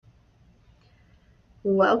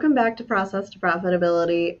Welcome back to Process to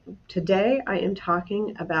Profitability. Today I am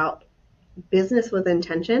talking about business with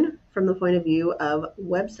intention from the point of view of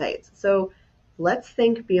websites. So let's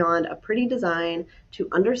think beyond a pretty design to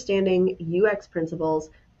understanding UX principles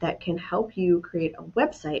that can help you create a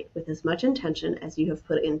website with as much intention as you have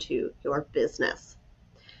put into your business.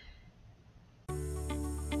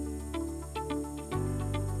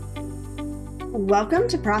 Welcome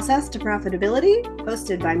to Process to Profitability,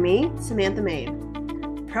 hosted by me, Samantha Maid.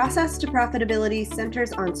 Process to Profitability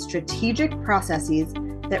centers on strategic processes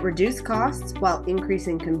that reduce costs while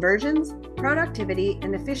increasing conversions, productivity,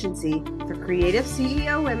 and efficiency for creative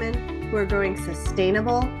CEO women who are growing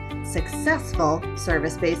sustainable, successful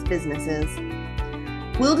service-based businesses.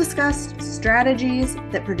 We'll discuss strategies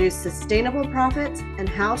that produce sustainable profits and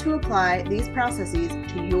how to apply these processes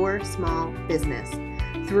to your small business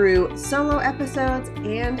through solo episodes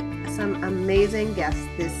and some amazing guests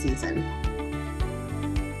this season.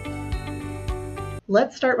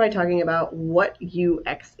 Let's start by talking about what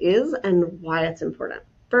UX is and why it's important.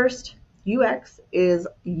 First, UX is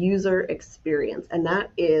user experience, and that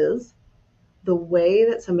is the way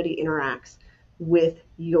that somebody interacts with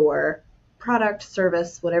your product,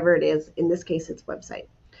 service, whatever it is. In this case, it's website.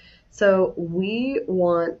 So we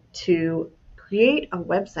want to create a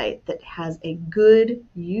website that has a good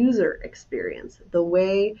user experience. The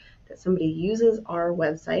way that somebody uses our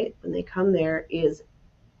website when they come there is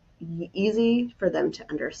easy for them to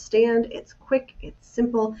understand. It's quick, it's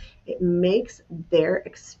simple, it makes their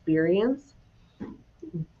experience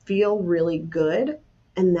feel really good.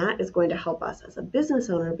 And that is going to help us as a business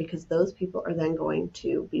owner because those people are then going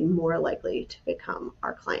to be more likely to become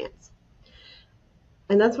our clients.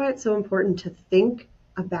 And that's why it's so important to think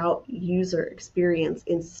about user experience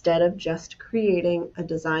instead of just creating a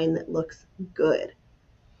design that looks good.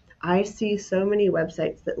 I see so many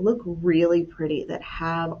websites that look really pretty, that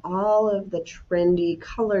have all of the trendy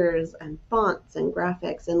colors and fonts and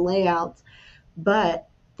graphics and layouts, but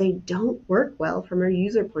they don't work well from a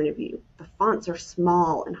user point of view. The fonts are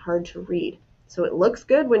small and hard to read. So it looks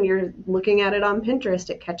good when you're looking at it on Pinterest,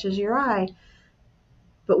 it catches your eye.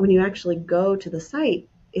 But when you actually go to the site,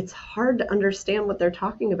 it's hard to understand what they're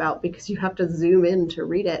talking about because you have to zoom in to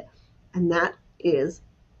read it. And that is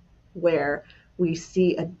where we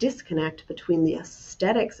see a disconnect between the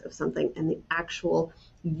aesthetics of something and the actual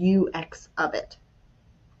UX of it.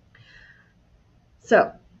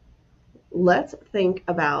 So let's think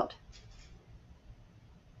about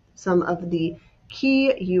some of the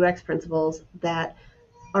key UX principles that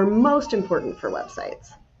are most important for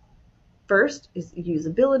websites. First is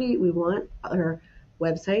usability. We want our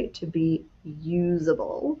website to be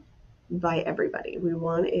usable by everybody. We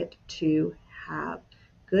want it to have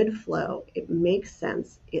good flow. It makes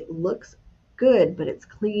sense. It looks good, but it's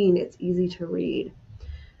clean. It's easy to read.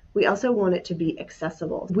 We also want it to be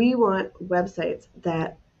accessible. We want websites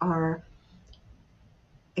that are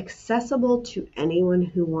accessible to anyone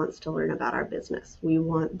who wants to learn about our business. We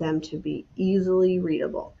want them to be easily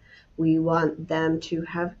readable. We want them to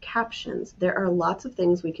have captions. There are lots of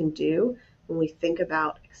things we can do when we think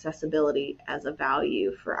about accessibility as a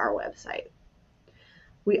value for our website.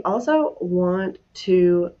 We also want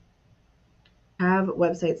to have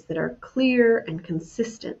websites that are clear and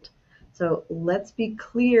consistent. So let's be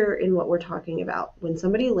clear in what we're talking about. When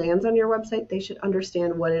somebody lands on your website, they should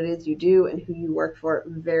understand what it is you do and who you work for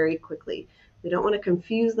very quickly. We don't want to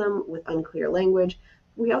confuse them with unclear language.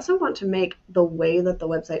 We also want to make the way that the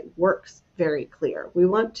website works very clear. We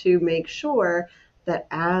want to make sure that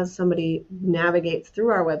as somebody navigates through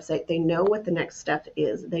our website, they know what the next step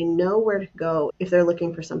is. They know where to go if they're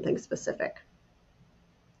looking for something specific.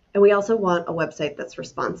 And we also want a website that's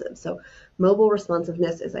responsive. So mobile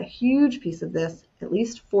responsiveness is a huge piece of this. At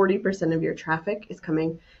least 40% of your traffic is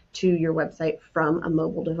coming to your website from a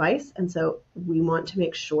mobile device. And so we want to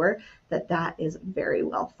make sure that that is very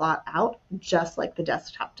well thought out, just like the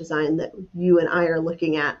desktop design that you and I are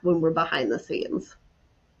looking at when we're behind the scenes.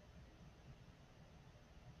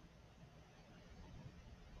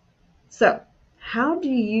 So how do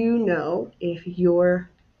you know if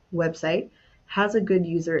your website has a good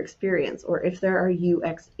user experience or if there are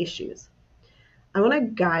UX issues? I want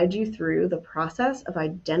to guide you through the process of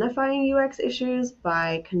identifying UX issues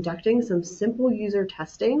by conducting some simple user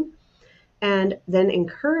testing and then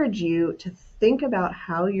encourage you to think about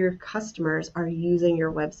how your customers are using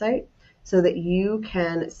your website so that you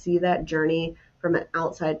can see that journey from an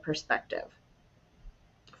outside perspective.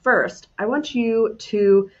 First, I want you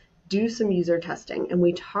to do some user testing, and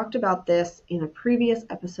we talked about this in a previous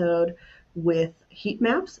episode with heat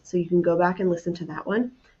maps, so you can go back and listen to that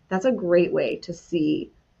one. That's a great way to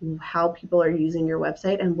see how people are using your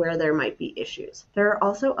website and where there might be issues. There are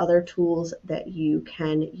also other tools that you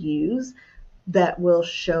can use that will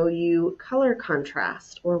show you color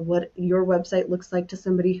contrast or what your website looks like to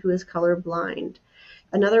somebody who is colorblind.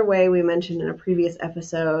 Another way we mentioned in a previous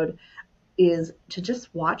episode is to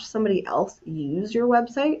just watch somebody else use your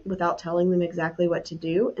website without telling them exactly what to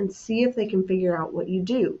do and see if they can figure out what you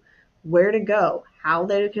do, where to go, how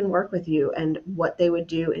they can work with you, and what they would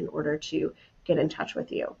do in order to get in touch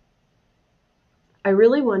with you. I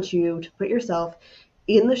really want you to put yourself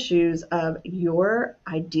in the shoes of your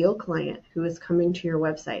ideal client who is coming to your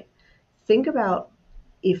website. Think about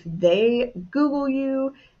if they Google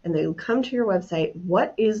you and they come to your website,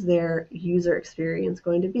 what is their user experience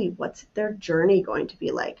going to be? What's their journey going to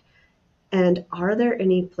be like? And are there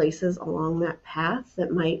any places along that path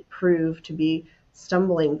that might prove to be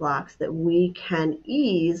stumbling blocks that we can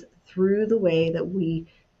ease through the way that we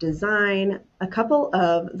design? A couple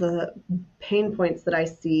of the pain points that I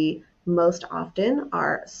see most often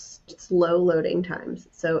are slow loading times.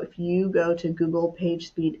 So if you go to Google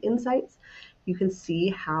PageSpeed Insights, you can see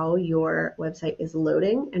how your website is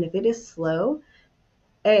loading. And if it is slow,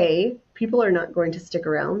 A, people are not going to stick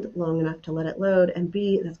around long enough to let it load, and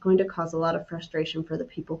B, that's going to cause a lot of frustration for the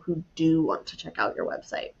people who do want to check out your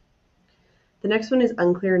website. The next one is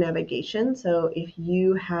unclear navigation. So if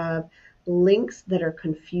you have links that are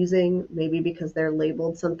confusing, maybe because they're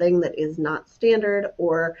labeled something that is not standard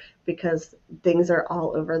or because things are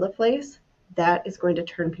all over the place, that is going to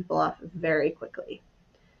turn people off very quickly.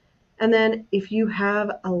 And then if you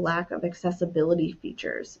have a lack of accessibility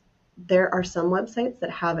features, there are some websites that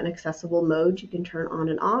have an accessible mode you can turn on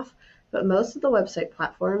and off, but most of the website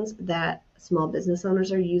platforms that small business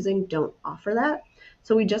owners are using don't offer that.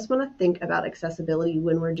 So we just want to think about accessibility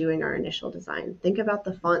when we're doing our initial design. Think about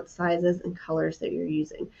the font sizes and colors that you're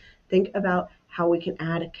using. Think about how we can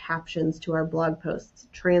add captions to our blog posts,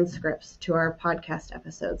 transcripts to our podcast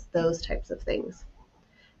episodes, those types of things.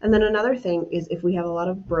 And then another thing is if we have a lot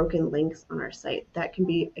of broken links on our site, that can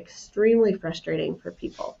be extremely frustrating for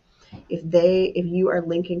people. If you are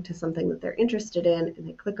linking to something that they're interested in and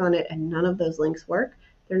they click on it and none of those links work,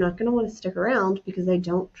 they're not going to want to stick around because they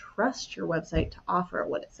don't trust your website to offer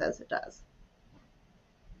what it says it does.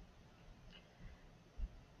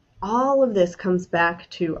 All of this comes back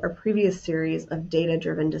to our previous series of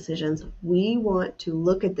data-driven decisions. We want to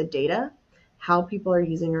look at the data, how people are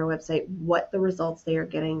using our website, what the results they are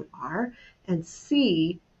getting are, and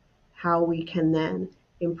see how we can then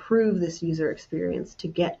improve this user experience to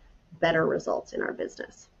get better results in our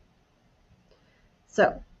business.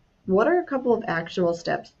 So, what are a couple of actionable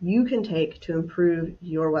steps you can take to improve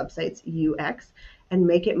your website's UX and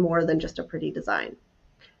make it more than just a pretty design?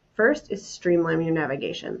 First is streamline your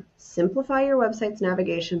navigation. Simplify your website's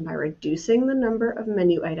navigation by reducing the number of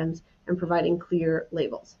menu items and providing clear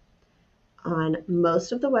labels. On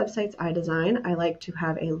most of the websites I design, I like to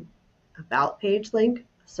have a about page link,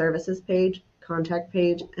 a services page, contact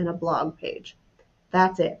page, and a blog page.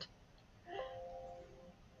 That's it.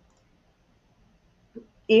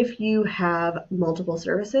 If you have multiple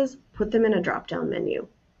services, put them in a drop-down menu.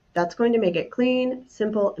 That's going to make it clean,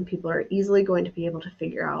 simple, and people are easily going to be able to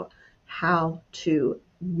figure out how to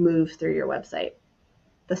move through your website.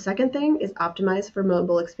 The second thing is optimize for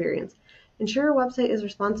mobile experience. Ensure your website is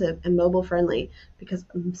responsive and mobile friendly because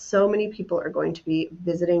so many people are going to be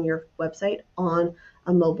visiting your website on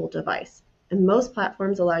a mobile device. And most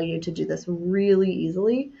platforms allow you to do this really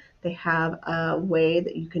easily. They have a way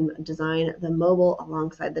that you can design the mobile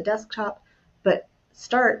alongside the desktop, but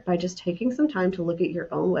start by just taking some time to look at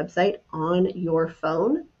your own website on your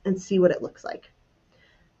phone and see what it looks like.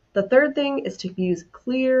 The third thing is to use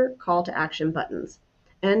clear call to action buttons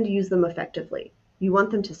and use them effectively. You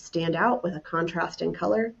want them to stand out with a contrast in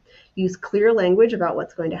color, use clear language about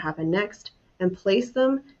what's going to happen next, and place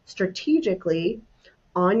them strategically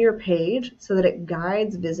on your page so that it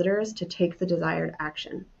guides visitors to take the desired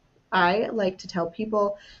action. I like to tell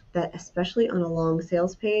people that especially on a long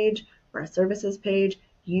sales page or a services page,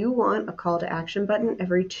 you want a call to action button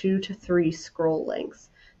every 2 to 3 scroll lengths.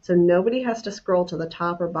 So nobody has to scroll to the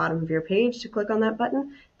top or bottom of your page to click on that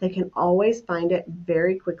button. They can always find it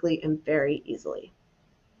very quickly and very easily.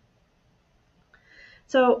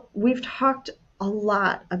 So we've talked a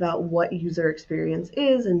lot about what user experience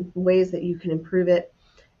is and ways that you can improve it.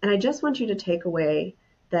 And I just want you to take away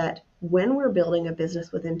that when we're building a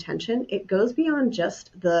business with intention, it goes beyond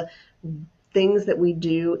just the things that we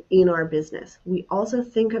do in our business. We also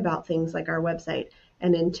think about things like our website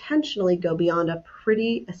and intentionally go beyond a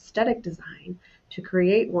pretty aesthetic design to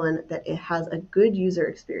create one that it has a good user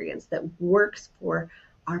experience that works for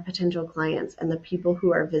our potential clients and the people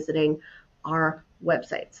who are visiting our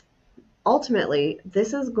websites. Ultimately,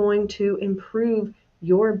 this is going to improve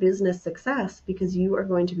your business success because you are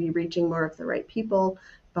going to be reaching more of the right people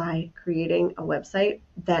by creating a website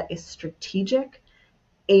that is strategic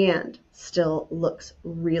and still looks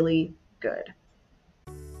really good.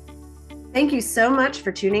 Thank you so much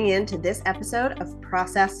for tuning in to this episode of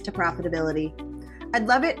Process to Profitability. I'd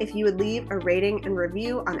love it if you would leave a rating and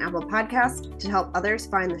review on Apple Podcasts to help others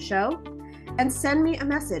find the show, and send me a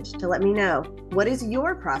message to let me know, what is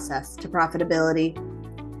your process to profitability?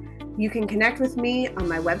 You can connect with me on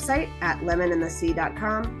my website at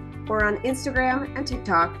lemonandthesea.com or on Instagram and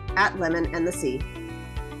TikTok at lemonandthesea.